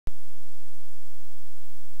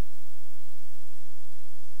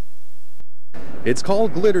It's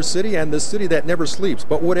called Glitter City and the city that never sleeps,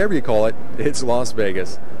 but whatever you call it, it's Las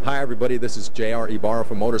Vegas. Hi everybody, this is J.R. Ibarra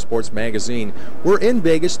from Motorsports Magazine. We're in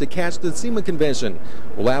Vegas to catch the SEMA convention.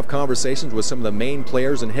 We'll have conversations with some of the main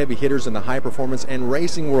players and heavy hitters in the high performance and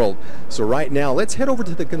racing world. So right now, let's head over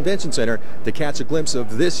to the convention center to catch a glimpse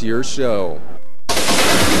of this year's show.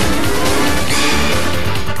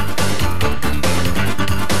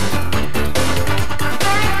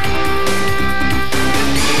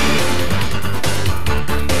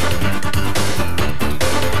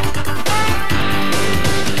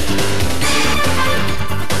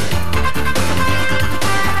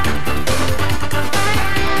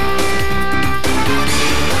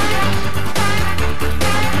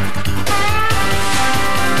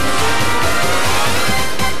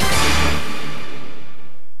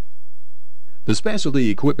 The Specialty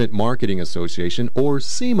Equipment Marketing Association, or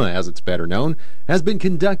SEMA as it's better known, has been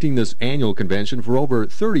conducting this annual convention for over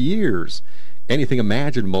 30 years. Anything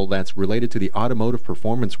imaginable that's related to the automotive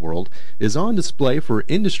performance world is on display for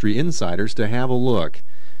industry insiders to have a look.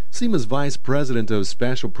 SEMA's Vice President of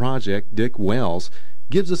Special Project, Dick Wells,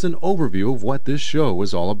 gives us an overview of what this show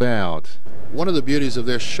is all about. One of the beauties of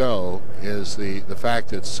this show is the fact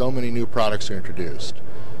that so many new products are introduced.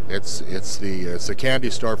 It's a candy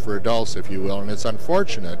store for adults, if you will, and it's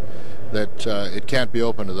unfortunate that it can't be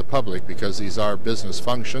open to the public because these are business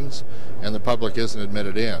functions and the public isn't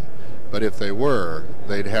admitted in. But if they were,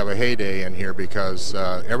 they'd have a heyday in here because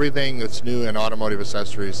everything that's new in automotive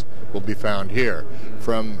accessories will be found here,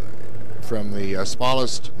 from the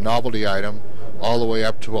smallest novelty item all the way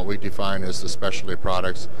up to what we define as the specialty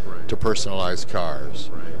products, right, to personalized cars.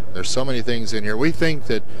 Right. There's so many things in here. We think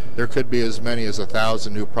that there could be as many as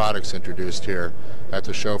 1,000 new products introduced here at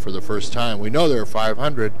the show for the first time. We know there are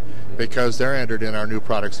 500 because they're entered in our new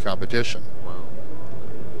products competition. Wow.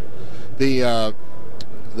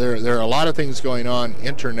 There are a lot of things going on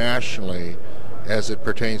internationally as it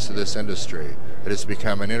pertains to this industry. It has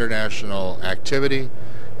become an international activity.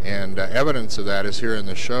 And evidence of that is here in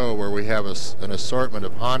the show, where we have an assortment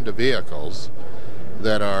of Honda vehicles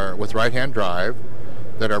that are with right-hand drive,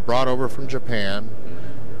 that are brought over from Japan,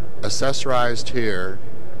 accessorized here,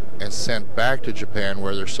 and sent back to Japan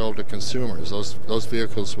where they're sold to consumers. Those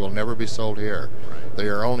vehicles will never be sold here. They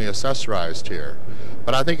are only accessorized here.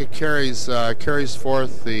 But I think it carries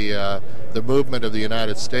forth the movement of the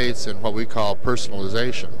United States in what we call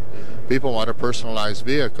personalization. People want a personalized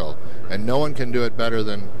vehicle, and no one can do it better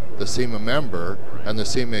than the SEMA member and the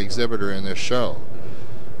SEMA exhibitor in this show.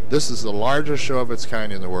 This is the largest show of its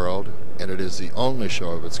kind in the world, and it is the only show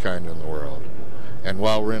of its kind in the world. And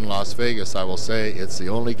while we're in Las Vegas, I will say it's the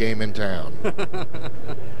only game in town.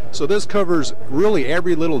 So this covers really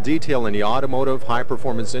every little detail in the automotive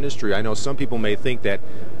high-performance industry. I know some people may think that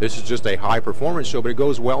this is just a high-performance show, but it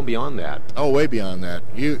goes well beyond that. Oh, way beyond that.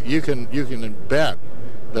 You can bet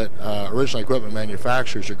that original equipment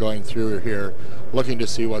manufacturers are going through here looking to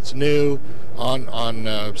see what's new on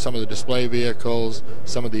some of the display vehicles,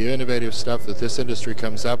 some of the innovative stuff that this industry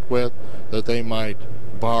comes up with that they might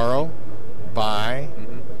borrow, buy,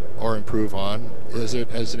 or improve on as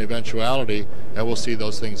an eventuality, and we'll see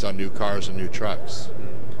those things on new cars and new trucks.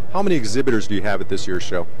 How many exhibitors do you have at this year's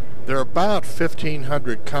show? There are about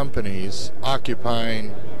 1,500 companies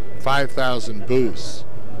occupying 5,000 booths.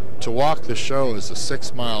 To walk the show is a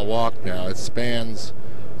 6-mile walk now. It spans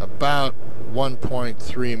about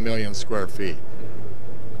 1.3 million square feet.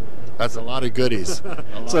 That's a lot of goodies.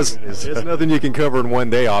 It's nothing you can cover in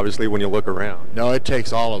one day, obviously, when you look around. No, it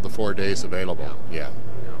takes all of the 4 days available. Yeah.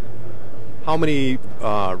 How many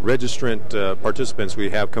registrant participants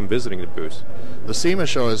we have come visiting the booth? The SEMA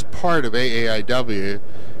Show is part of AAIW,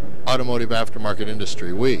 Automotive Aftermarket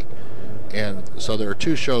Industry Week. And so there are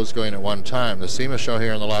 2 shows going at one time. The SEMA Show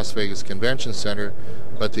here in the Las Vegas Convention Center,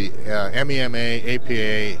 but the MEMA,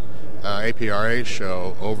 APA, APRA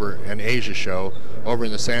show over, and Asia show over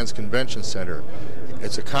in the Sands Convention Center.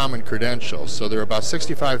 It's a common credential. So there are about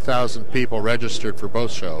 65,000 people registered for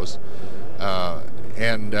both shows.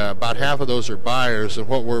 And about half of those are buyers. And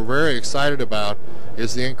what we're very excited about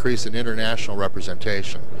is the increase in international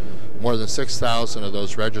representation. More than 6,000 of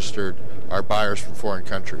those registered are buyers from foreign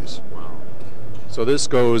countries. So this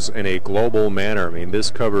goes in a global manner. I mean,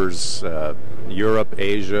 this covers Europe,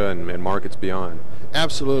 Asia, and markets beyond.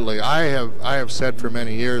 Absolutely. I have said for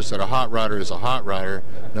many years that a hot rodder is a hot rodder,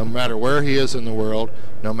 no matter where he is in the world,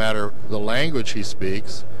 no matter the language he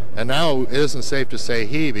speaks. And now it isn't safe to say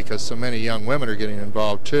he, because so many young women are getting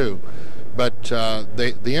involved too. But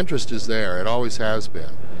the interest is there. It always has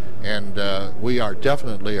been. And we are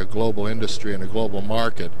definitely a global industry and a global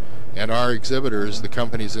market. And our exhibitors, the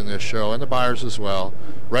companies in this show, and the buyers as well,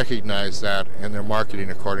 recognize that, and they're marketing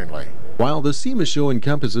accordingly. While the SEMA Show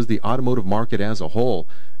encompasses the automotive market as a whole,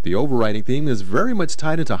 the overriding theme is very much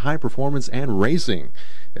tied into high performance and racing.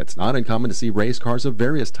 It's not uncommon to see race cars of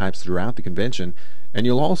various types throughout the convention, and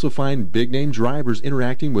you'll also find big-name drivers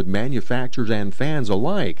interacting with manufacturers and fans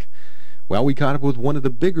alike. Well, we caught up with one of the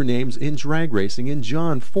bigger names in drag racing in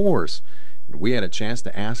John Force, and we had a chance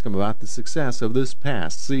to ask him about the success of this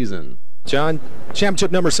past season. John,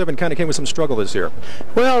 championship number 7 kind of came with some struggle this year.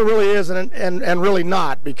 Well, it really is, and really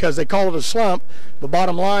not, because they call it a slump. The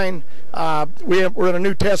bottom line, we're in a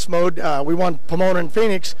new test mode. We won Pomona and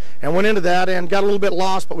Phoenix and went into that and got a little bit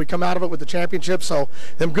lost, but we come out of it with the championship. So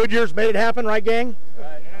them good years made it happen, right, gang?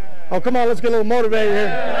 Right. Oh, come on, let's get a little motivated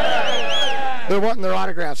here. They're wanting their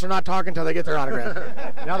autographs. They're not talking until they get their autograph.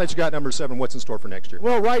 Now that you got number 7, what's in store for next year?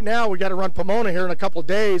 Well, right now we got to run Pomona here in a couple of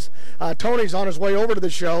days. Tony's on his way over to the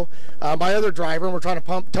show, my other driver, and we're trying to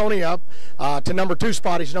pump Tony up to number 2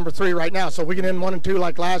 spot. He's number 3 right now, so if we can end 1 and 2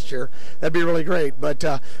 like last year, that'd be really great. But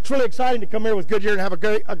it's really exciting to come here with Goodyear and have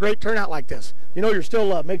a great turnout like this. You know, you're still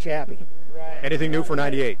loved. Makes you happy. Anything new for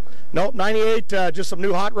 98? Nope, 98, just some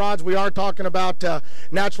new hot rods. We are talking about,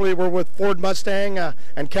 naturally, we're with Ford Mustang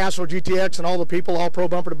and Castle GTX and all the people, all pro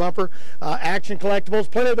bumper to bumper. Action collectibles,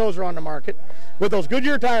 plenty of those are on the market with those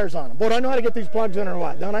Goodyear tires on them. Boy, do I know how to get these plugs in or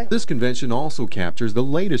what, don't I? This convention also captures the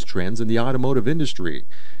latest trends in the automotive industry,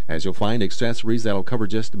 as you'll find accessories that'll cover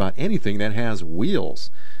just about anything that has wheels.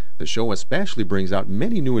 The show especially brings out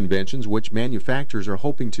many new inventions which manufacturers are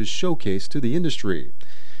hoping to showcase to the industry.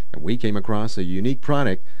 And we came across a unique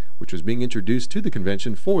product which was being introduced to the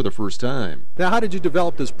convention for the first time. Now, how did you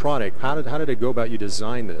develop this product? How did it go about you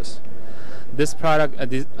design this? This product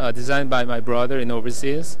designed by my brother in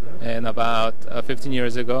overseas, and about 15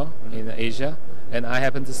 years ago in Asia, and I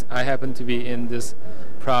happen to be in this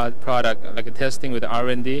product like testing with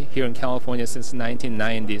R&D here in California since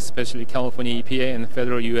 1990, especially California EPA and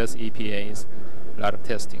federal U.S. EPAs. A lot of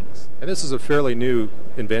testings. And this is a fairly new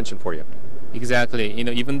invention for you. Exactly. You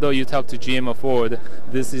know, even though you talk to GM or Ford,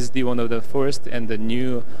 this is one of the first, and the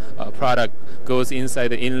new product goes inside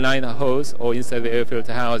the inline hose or inside the air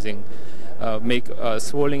filter housing. Make a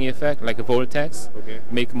swirling effect like a vortex,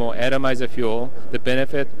 make more atomizer fuel, the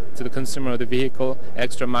benefit to the consumer of the vehicle,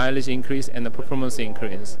 extra mileage increase, and the performance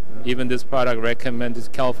increase. Even this product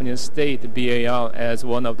recommended California State BAL as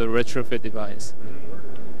one of the retrofit device.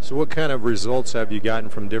 So what kind of results have you gotten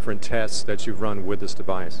from different tests that you've run with this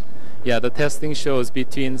device? Yeah, the testing shows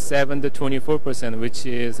between 7 to 24%, which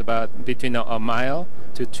is about between a mile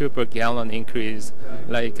to 2 per gallon increase,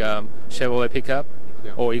 like Chevrolet pickup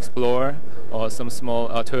or Explorer or some small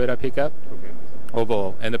Toyota pickup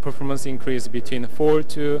overall. And the performance increase between 4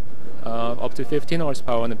 to up to 15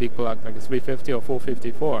 horsepower on the big block, like 350 or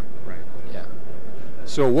 454. Right. Yeah.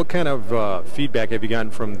 So what kind of feedback have you gotten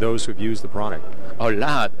from those who've used the product? A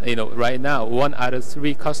lot. You know, right now, 1 out of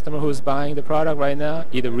 3 customers who's buying the product right now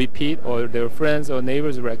either repeat or their friends or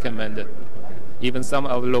neighbors recommend it. Even some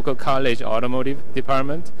of the local college automotive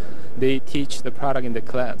department, they teach the product in the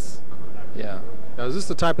class. Yeah. Now, is this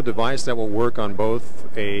the type of device that will work on both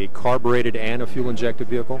a carbureted and a fuel-injected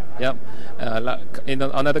vehicle? Yep.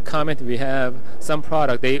 Another comment, we have some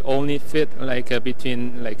product, they only fit like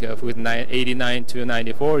between with 89 to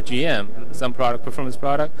 94 GM, some product, performance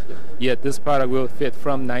product. Yet this product will fit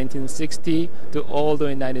from 1960 to all the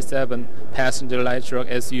way 97 passenger light truck,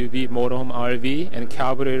 SUV, motorhome, RV, and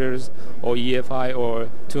carburetors or EFI or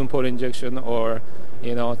twin-port injection or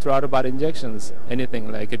throttle body injections,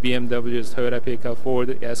 anything like a BMW's, Toyota pickup,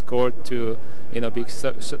 Ford Escort to, big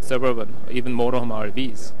suburban, even motorhome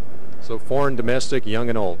RVs. So foreign, domestic, young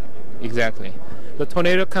and old. Exactly. The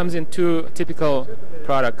Tornado comes in 2 typical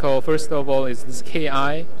products called, first of all, is this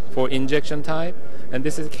KI for injection type, and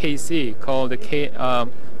this is KC called the K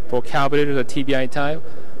for carburetor, the TBI type.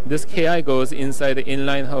 This KI goes inside the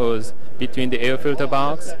inline hose between the air filter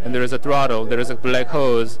box, and there is a throttle, there is a black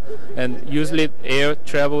hose, and usually air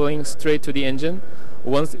traveling straight to the engine.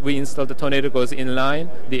 Once we install the Tornado goes inline,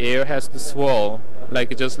 the air has to swirl,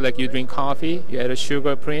 just like you drink coffee, you add a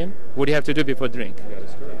sugar cream. What do you have to do before drink?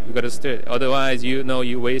 You got to stir it. Otherwise,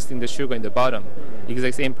 you're wasting the sugar in the bottom.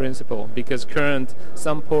 Exact same principle, because current,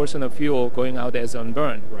 some portion of fuel going out as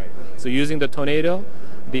unburned. Right. So using the Tornado,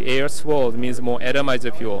 the air swirled means more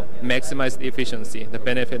atomizer fuel, maximize the efficiency, the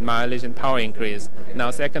benefit, mileage, and power increase. Now,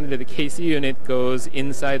 secondly, the KC unit goes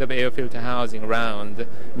inside of air filter housing round,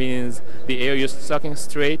 means the air you're sucking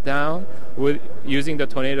straight down. With using the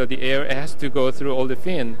Tornado, the air has to go through all the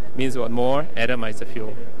fin, means what? More atomizer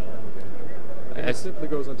fuel. It simply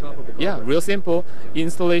goes on top of the car. Yeah, real simple.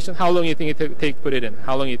 Installation, how long do you think it take to put it in?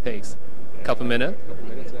 How long it takes? Couple minutes?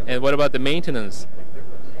 And what about the maintenance?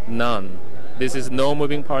 None. This is no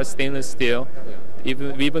moving parts, stainless steel.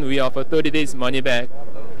 Even we offer 30 days money back.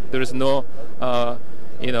 There is no,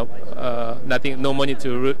 nothing, no money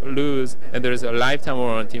to lose, and there is a lifetime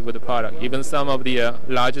warranty with the product. Even some of the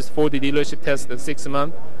largest Ford dealership tested 6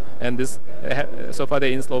 months, and this so far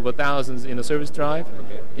they installed over thousands in the service drive.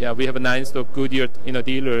 Okay. Yeah, we have 9 store Goodyear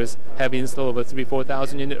dealers have installed over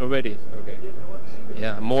 3,000-4,000 units already. Okay.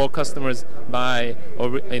 Yeah, more customers buy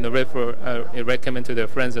or recommend to their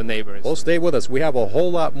friends and neighbors. Well, stay with us. We have a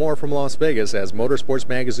whole lot more from Las Vegas as Motorsports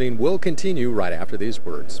Magazine will continue right after these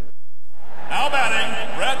words. Now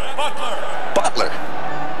batting, Brett Butler. Butler?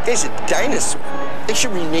 He's a dinosaur. They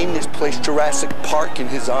should rename this place Jurassic Park in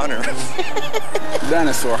his honor.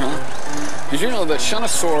 Dinosaur, huh? Did you know that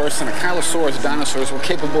Shunosaurus and Ankylosaurus dinosaurs were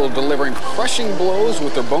capable of delivering crushing blows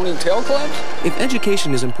with their bony tail clubs? If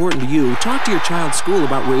education is important to you, talk to your child's school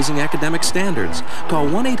about raising academic standards. Call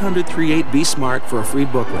 1-800-38-BE-SMART for a free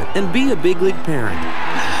booklet. And be a big league parent.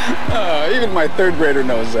 Even my third grader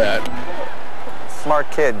knows that.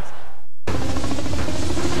 Smart kids.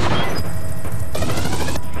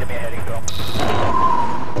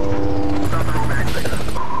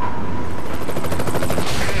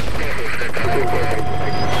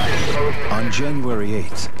 On January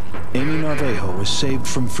 8th, Amy Narvajo was saved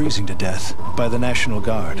from freezing to death by the National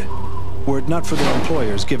Guard. Were it not for their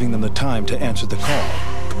employers giving them the time to answer the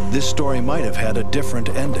call, this story might have had a different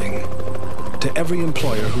ending. To every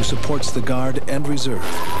employer who supports the Guard and Reserve,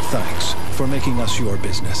 thanks for making us your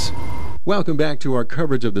business. Welcome back to our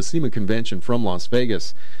coverage of the SEMA convention from Las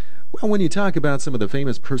Vegas. Well, when you talk about some of the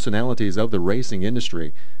famous personalities of the racing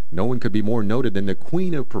industry, no one could be more noted than the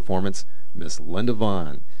queen of performance, Miss Linda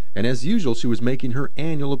Vaughn. And as usual, she was making her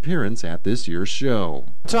annual appearance at this year's show.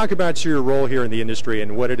 Talk about your role here in the industry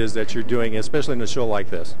and what it is that you're doing, especially in a show like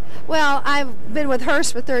this. Well, I've been with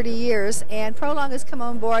Hurst for 30 years, and Prolong has come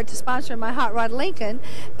on board to sponsor my Hot Rod Lincoln.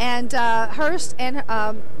 And Hurst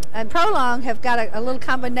and Prolong have got a little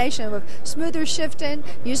combination of smoother shifting,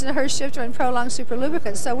 using a Hurst shifter, and Prolong super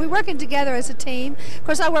lubricants. So we're working together as a team. Of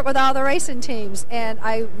course, I work with all the racing teams, and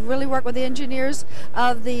I really work with the engineers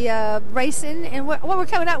of the racing. And what we're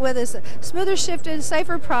coming up with is smoother shifting,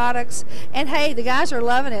 safer products. And hey, the guys are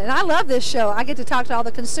loving it. And I love this show. I get to talk to all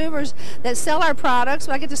the consumers that sell our products,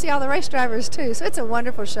 but I get to see all the race drivers too. So it's a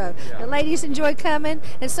wonderful show. The ladies enjoy coming.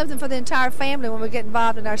 It's something for the entire family when we get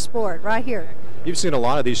involved in our sport right here. You've seen a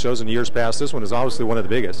lot of these shows in years past. This one is obviously one of the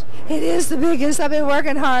biggest. It is the biggest. I've been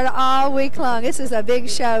working hard all week long. This is a big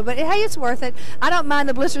show, but hey, it's worth it. I don't mind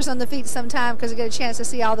the blisters on the feet sometimes because I get a chance to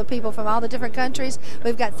see all the people from all the different countries.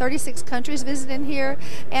 We've got 36 countries visiting here,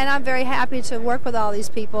 and I'm very happy to work with all these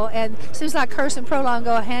people. And it seems like Hurst and Prolong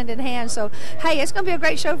go hand in hand. So, hey, it's going to be a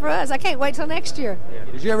great show for us. I can't wait till next year.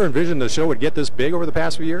 Did you ever envision the show would get this big over the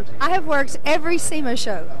past few years? I have worked every SEMA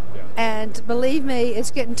show. And believe me,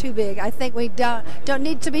 it's getting too big. I think we don't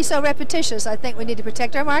need to be so repetitious. I think we need to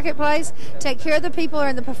protect our marketplace, take care of the people who are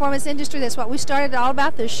in the performance industry. That's what we started all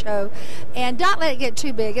about this show. And don't let it get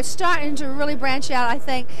too big. It's starting to really branch out. I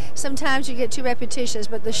think sometimes you get too repetitious,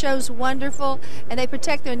 but the show's wonderful, and they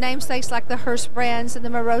protect their namesakes like the Hurst brands and the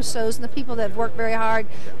Morosos and the people that have worked very hard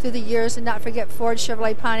through the years, and not forget Ford,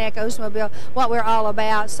 Chevrolet, Pontiac, Oldsmobile, what we're all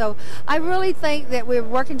about. So I really think that we're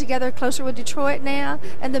working together closer with Detroit now,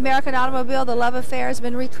 and the American automobile, the love affair, has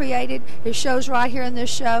been recreated. It shows right here in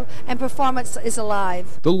this show, and performance is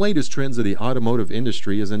alive. The latest trends of the automotive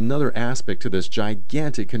industry is another aspect to this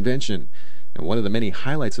gigantic convention. And one of the many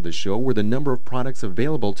highlights of the show were the number of products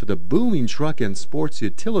available to the booming truck and sports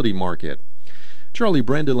utility market. Charlie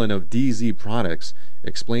Brendelin of DZ Products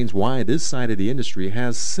explains why this side of the industry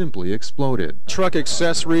has simply exploded. Truck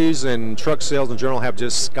accessories and truck sales in general have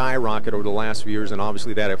just skyrocketed over the last few years, and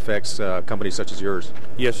obviously that affects companies such as yours.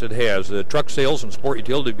 Yes, it has. Truck sales and sport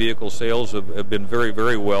utility vehicle sales have been very,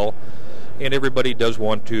 very well, and everybody does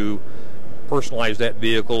want to personalize that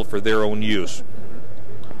vehicle for their own use.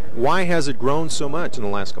 Why has it grown so much in the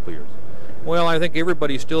last couple of years? Well, I think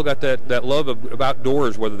everybody's still got that love of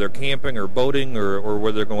outdoors, whether they're camping or boating or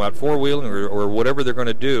whether they're going out four-wheeling or whatever they're going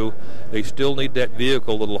to do. They still need that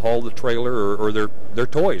vehicle that'll haul the trailer or their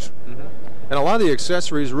toys. Mm-hmm. And a lot of the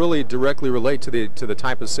accessories really directly relate to the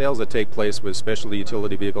type of sales that take place with specialty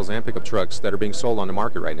utility vehicles and pickup trucks that are being sold on the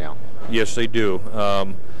market right now. Yes, they do.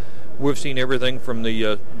 We've seen everything from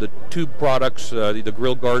the tube products, the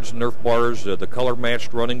grill guards and Nerf bars, the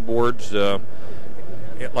color-matched running boards.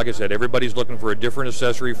 Like I said, everybody's looking for a different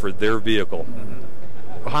accessory for their vehicle.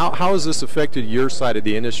 How has this affected your side of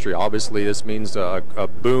the industry? Obviously, this means a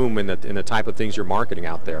boom in the type of things you're marketing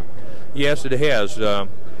out there. Yes, it has.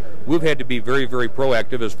 We've had to be very, very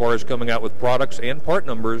proactive as far as coming out with products and part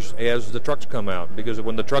numbers as the trucks come out, because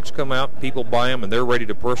when the trucks come out, people buy them and they're ready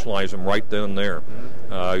to personalize them right then and there.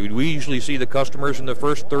 We usually see the customers in the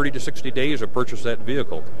first 30 to 60 days of purchase that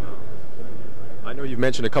vehicle. I know you've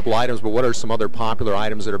mentioned a couple items, but what are some other popular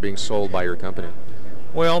items that are being sold by your company?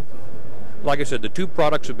 Well, like I said, the two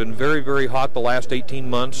products have been very, very hot the last 18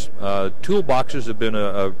 months. Toolboxes have been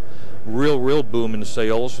a real boom in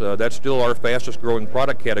sales. That's still our fastest growing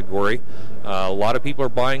product category. A lot of people are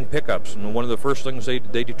buying pickups, and one of the first things they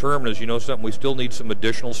determine is, you know something, we still need some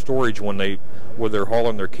additional storage whether they're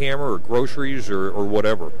hauling their camera or groceries or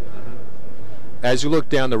whatever. As you look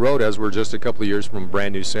down the road, as we're just a couple of years from a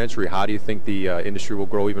brand new century, how do you think the industry will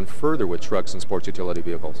grow even further with trucks and sports utility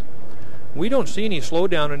vehicles? We don't see any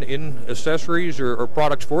slowdown in accessories or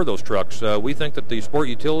products for those trucks. We think that the sport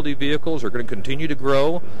utility vehicles are going to continue to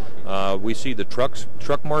grow. We see the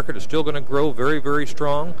truck market is still going to grow very, very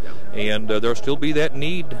strong, and there'll still be that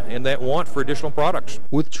need and that want for additional products.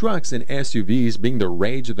 With trucks and SUVs being the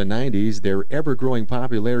rage of the 90s, their ever-growing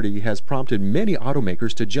popularity has prompted many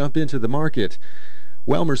automakers to jump into the market.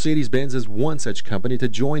 Well, Mercedes-Benz is one such company to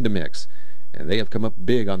join the mix, and they have come up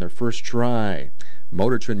big on their first try.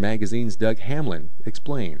 Motor Trend Magazine's Doug Hamlin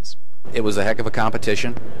explains. It was a heck of a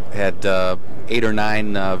competition. Had 8 or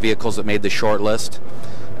 9 vehicles that made the short list,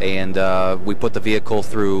 and we put the vehicle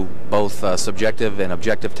through both subjective and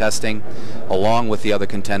objective testing along with the other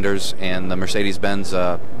contenders, and the Mercedes-Benz,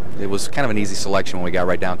 it was kind of an easy selection when we got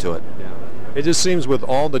right down to it. It just seems with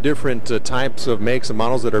all the different types of makes and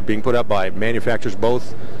models that are being put up by manufacturers,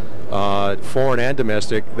 both foreign and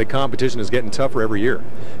domestic, the competition is getting tougher every year.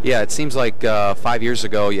 Yeah, it seems like 5 years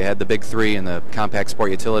ago you had the big three in the compact sport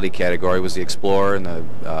utility category. It was the Explorer and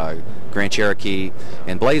the Grand Cherokee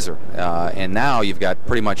and Blazer. And now you've got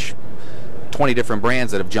pretty much 20 different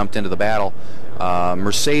brands that have jumped into the battle.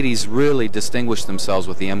 Mercedes really distinguished themselves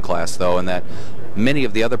with the M-Class, though, in that many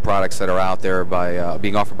of the other products that are out there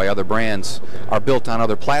being offered by other brands are built on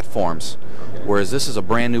other platforms, whereas this is a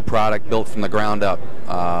brand new product built from the ground up.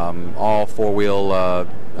 All four-wheel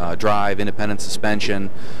drive, independent suspension,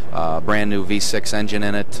 brand new V6 engine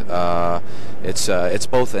in it. It's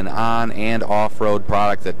both an on and off-road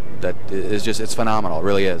product that is just, it's phenomenal. It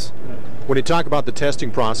really is. When you talk about the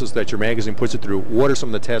testing process that your magazine puts it through, what are some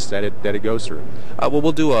of the tests that it goes through? Well,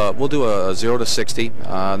 we'll do a 0 to 60,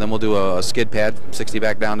 then we'll do a skid pad, 60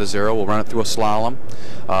 back down to 0. We'll run it through a slalom,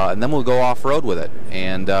 and then we'll go off-road with it.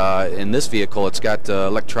 And in this vehicle, it's got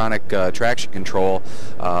electronic traction control,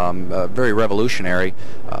 very revolutionary.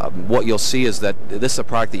 What you'll see is that this is a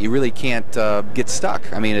product that you really can't get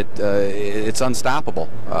stuck. I mean, it's unstoppable.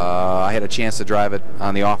 I had a chance to drive it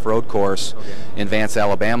on the off-road course in Vance,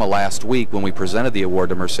 Alabama last week when we presented the award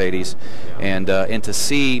to Mercedes, and to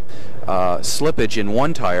see slippage in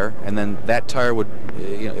one tire, and then that tire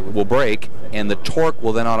will break, and the torque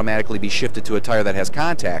will then automatically be shifted to a tire that has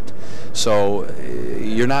contact. So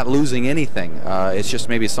you're not losing anything. It's just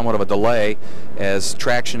maybe somewhat of a delay as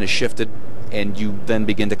traction is shifted, and you then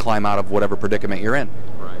begin to climb out of whatever predicament you're in.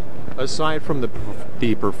 Right. Aside from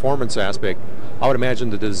the performance aspect, I would imagine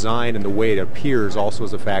the design and the way it appears also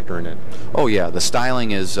is a factor in it. Oh yeah, the styling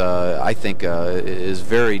is, I think, is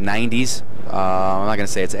very 90s. I'm not going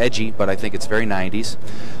to say it's edgy, but I think it's very 90s.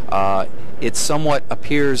 It somewhat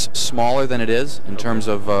appears smaller than it is in terms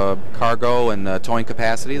of cargo and towing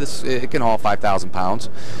capacity. It can haul 5,000 pounds.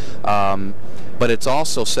 But it's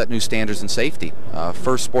also set new standards in safety.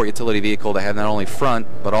 First sport utility vehicle to have not only front,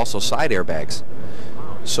 but also side airbags.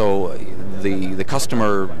 So the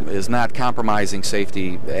customer is not compromising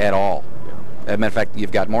safety at all. As a matter of fact,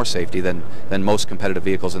 you've got more safety than most competitive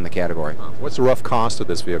vehicles in the category. What's the rough cost of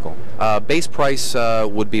this vehicle? Base price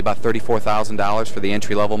would be about $34,000 for the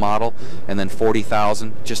entry-level model, and then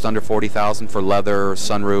 $40,000, just under $40,000 for leather,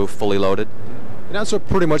 sunroof, fully loaded. And that's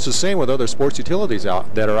pretty much the same with other sports utilities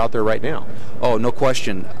that are out there right now. Oh, no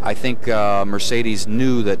question. I think Mercedes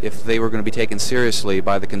knew that if they were going to be taken seriously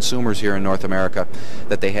by the consumers here in North America,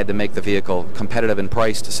 that they had to make the vehicle competitive in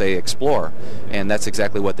price to, say, Explorer. And that's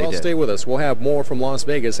exactly what they did. Stay with us. We'll have more from Las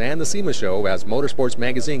Vegas and the SEMA Show as Motorsports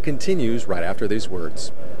Magazine continues right after these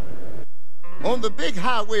words. On the big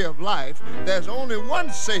highway of life, there's only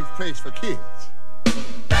one safe place for kids.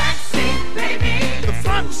 Backseat, baby. The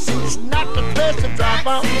front seat's not the place to drop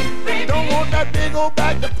out. Don't want that big old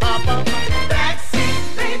bag to pop out.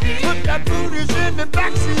 Backseat, baby. Put that booties in the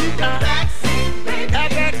backseat now. Backseat, baby.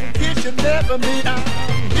 Have that kiss you never meet. I'm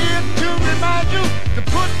here to remind you to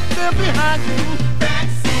put them behind you.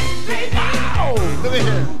 Backseat, baby. Wow, look at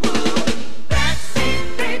here.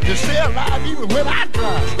 to stay alive even when I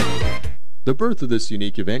try. The birth of this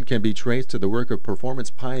unique event can be traced to the work of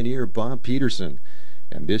performance pioneer Bob Petersen.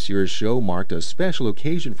 And this year's show marked a special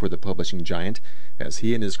occasion for the publishing giant, as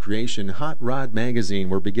he and his creation, Hot Rod Magazine,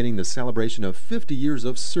 were beginning the celebration of 50 years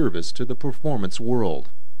of service to the performance world.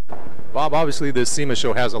 Bob, obviously the SEMA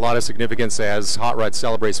Show has a lot of significance as Hot Rod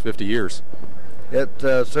celebrates 50 years. It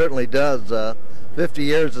certainly does. 50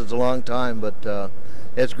 years is a long time, but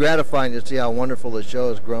it's gratifying to see how wonderful the show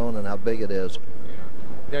has grown and how big it is.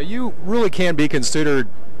 Now, you really can be considered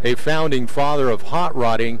a founding father of hot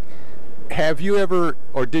rodding. Have you ever,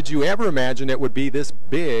 or did you ever imagine it would be this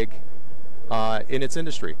big in its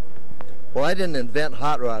industry? Well, I didn't invent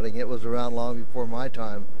hot rodding. It was around long before my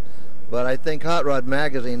time. But I think Hot Rod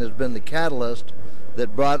Magazine has been the catalyst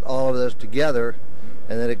that brought all of this together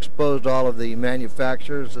and that exposed all of the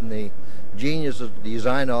manufacturers and the geniuses that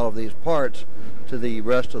designed all of these parts to the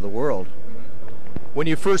rest of the world. When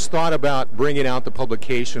you first thought about bringing out the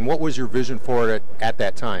publication, what was your vision for it at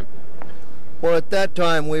that time? Well, at that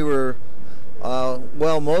time we were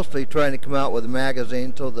mostly trying to come out with a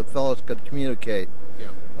magazine so the fellows could communicate.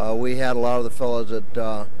 Yeah. We had a lot of the fellows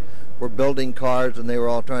that were building cars, and they were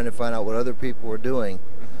all trying to find out what other people were doing.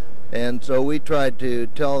 And so we tried to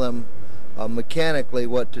tell them mechanically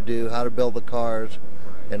what to do, how to build the cars,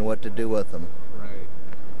 and what to do with them. Right.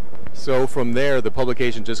 So from there, the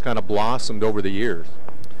publication just kind of blossomed over the years.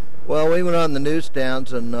 Well, we went on the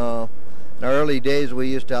newsstands, and in our early days we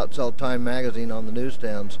used to outsell Time magazine on the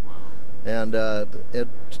newsstands. And it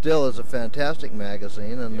still is a fantastic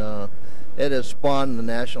magazine, and it has spawned the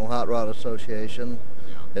National Hot Rod Association.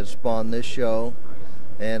 It spawned this show,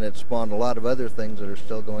 and it spawned a lot of other things that are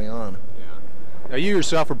still going on. Now, you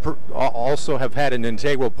yourself also have had an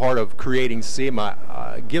integral part of creating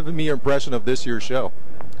SEMA. Give me your impression of this year's show.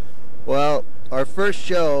 Well, our first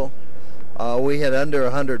show, we had under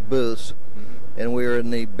 100 booths, and we were in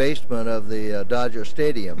the basement of the Dodger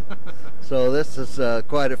Stadium. So this is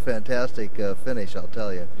quite a fantastic finish, I'll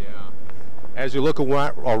tell you. Yeah. As you look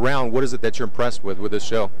around, what is it that you're impressed with this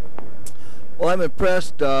show? Well, I'm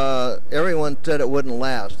impressed. Everyone said it wouldn't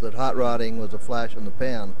last, that hot rodding was a flash in the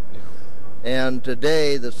pan. Yeah. And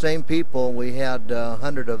today, the same people, we had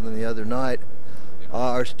 100 of them the other night,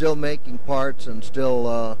 are still making parts and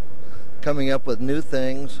still coming up with new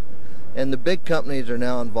things. And the big companies are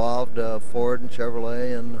now involved, Ford and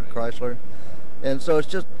Chevrolet and Chrysler. And so it's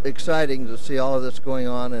just exciting to see all of this going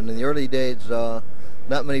on. And in the early days,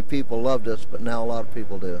 not many people loved us, but now a lot of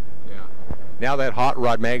people do. Yeah. Now that Hot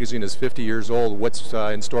Rod Magazine is 50 years old, what's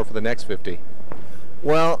in store for the next 50?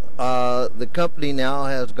 Well, the company now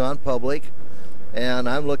has gone public, and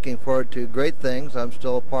I'm looking forward to great things. I'm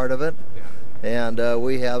still a part of it. Yeah. And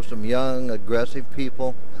we have some young, aggressive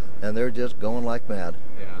people, and they're just going like mad.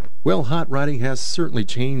 Yeah. Well, hot rodding has certainly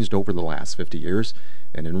changed over the last 50 years.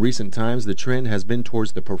 And in recent times, the trend has been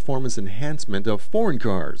towards the performance enhancement of foreign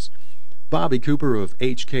cars. Bobby Cooper of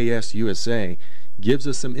HKS USA gives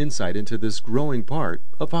us some insight into this growing part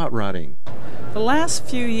of hot rodding. The last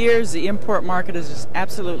few years, the import market has just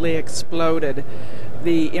absolutely exploded.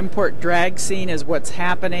 The import drag scene is what's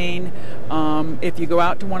happening. If you go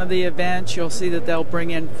out to one of the events, you'll see that they'll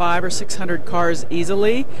bring in 500 or 600 cars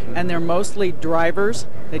easily, and they're mostly drivers.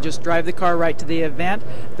 They just drive the car right to the event.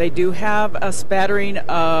 They do have a spattering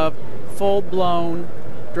of full-blown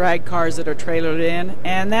drag cars that are trailered in,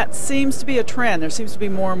 and that seems to be a trend. There seems to be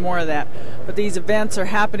more and more of that. But these events are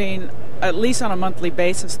happening at least on a monthly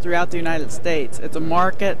basis throughout the United States. It's a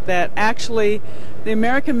market that actually the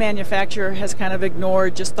American manufacturer has kind of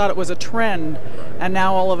ignored, just thought it was a trend, and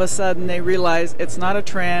now all of a sudden they realize it's not a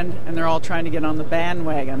trend, and they're all trying to get on the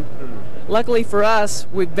bandwagon. Luckily for us,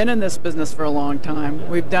 we've been in this business for a long time.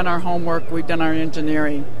 We've done our homework, we've done our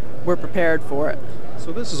engineering, we're prepared for it.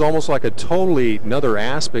 So this is almost like a totally another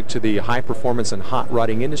aspect to the high performance and hot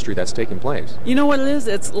rodding industry that's taking place. You know what it is?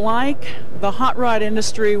 It's like the hot rod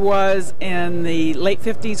industry was in the late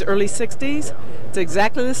 50s, early 60s. It's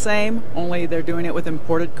exactly the same, only they're doing it with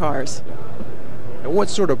imported cars. And what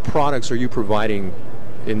sort of products are you providing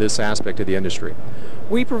in this aspect of the industry?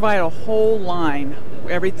 We provide a whole line,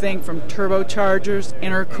 everything from turbochargers,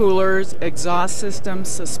 intercoolers, exhaust systems,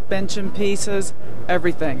 suspension pieces,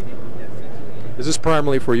 everything. Is this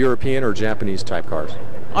primarily for European or Japanese type cars?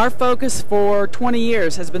 Our focus for 20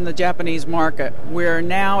 years has been the Japanese market. We're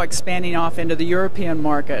now expanding off into the European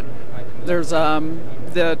market. There's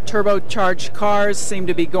the turbocharged cars seem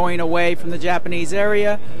to be going away from the Japanese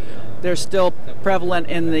area. They're still prevalent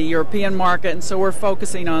in the European market, and so we're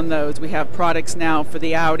focusing on those. We have products now for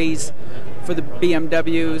the Audis, for the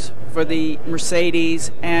BMWs, for the Mercedes,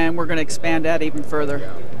 and we're going to expand that even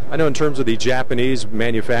further. I know in terms of the Japanese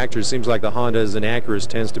manufacturers, it seems like the Hondas and Acuras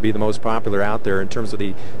tends to be the most popular out there in terms of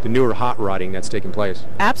the newer hot rodding that's taking place.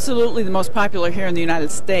 Absolutely the most popular here in the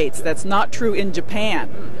United States. That's not true in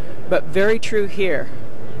Japan, but very true here.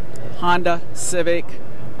 Honda, Civic,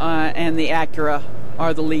 and the Acura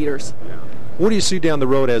are the leaders. What do you see down the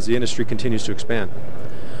road as the industry continues to expand?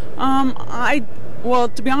 Well,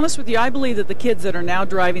 to be honest with you, I believe that the kids that are now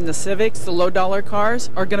driving the Civics, the low-dollar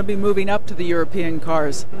cars, are going to be moving up to the European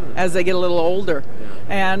cars as they get a little older.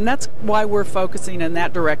 And that's why we're focusing in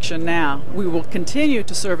that direction now. We will continue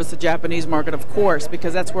to service the Japanese market, of course,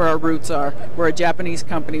 because that's where our roots are. We're a Japanese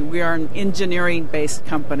company. We are an engineering-based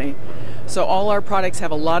company. So all our products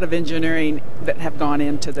have a lot of engineering that have gone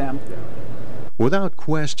into them. Without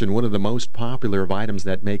question, one of the most popular of items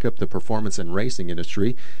that make up the performance and racing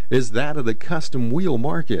industry is that of the custom wheel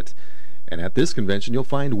market. And at this convention, you'll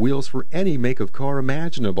find wheels for any make of car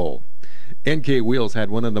imaginable. NK Wheels had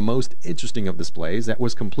one of the most interesting of displays that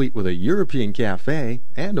was complete with a European cafe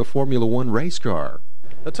and a Formula One race car.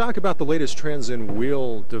 Now talk about the latest trends in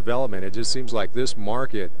wheel development. It just seems like this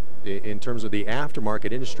market, in terms of the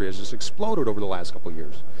aftermarket industry, has just exploded over the last couple of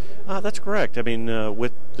years. That's correct. I mean,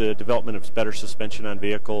 with the development of better suspension on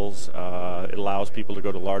vehicles, it allows people to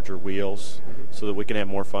go to larger wheels so that we can have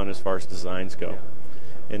more fun as far as designs go.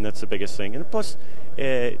 And that's the biggest thing. And plus,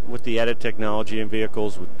 with the added technology in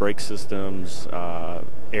vehicles, with brake systems,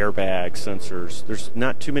 airbags, sensors, there's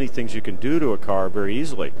not too many things you can do to a car very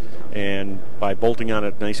easily. And by bolting on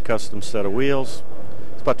a nice custom set of wheels,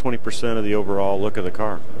 it's about 20% of the overall look of the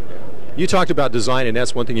car. You talked about design, and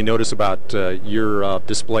that's one thing you notice about your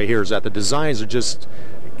display here, is that the designs are just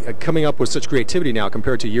coming up with such creativity now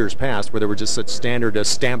compared to years past where they were just such standard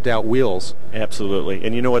stamped out wheels. Absolutely.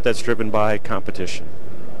 And you know what that's driven by? Competition.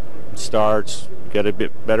 Starts, get a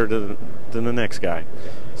bit better than the next guy.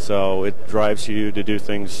 So it drives you to do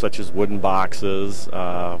things such as wooden boxes,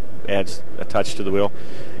 adds a touch to the wheel.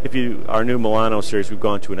 Our new Milano series, we've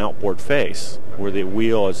gone to an outboard face where the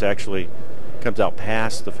wheel is actually comes out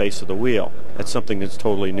past the face of the wheel. That's something that's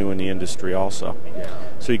totally new in the industry also.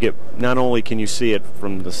 So you get, not only can you see it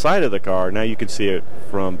from the side of the car, now you can see it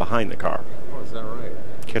from behind the car. Oh, is that right?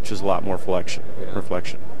 Catches a lot more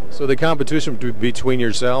reflection. So the competition between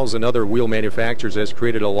yourselves and other wheel manufacturers has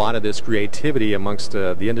created a lot of this creativity amongst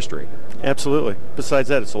the industry. Absolutely. Besides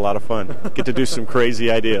that, it's a lot of fun. Get to do some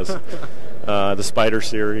crazy ideas. The Spider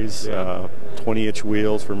series, 20-inch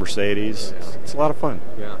wheels for Mercedes. It's a lot of fun.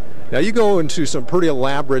 Yeah. Now you go into some pretty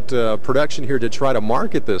elaborate production here to try to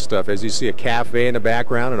market this stuff, as you see a cafe in the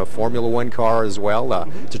background and a Formula One car as well,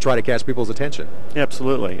 to try to catch people's attention.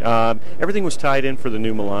 Absolutely. Everything was tied in for the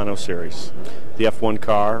new Milano series. The F1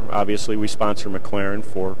 car, obviously we sponsor McLaren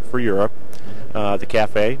for Europe, the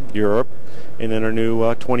cafe, Europe, and then our new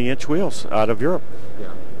 20-inch wheels out of Europe.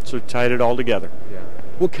 So we tied it all together.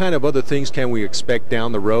 What kind of other things can we expect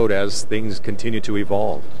down the road as things continue to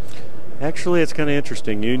evolve? Actually, it's kind of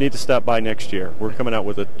interesting. You need to stop by next year. We're coming out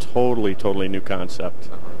with a totally new concept.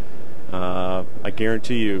 I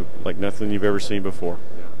guarantee you, like nothing you've ever seen before.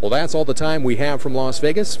 Well, that's all the time we have from Las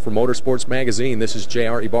Vegas. For Motorsports Magazine, this is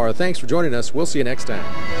J.R. Ibarra. Thanks for joining us. We'll see you next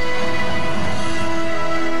time.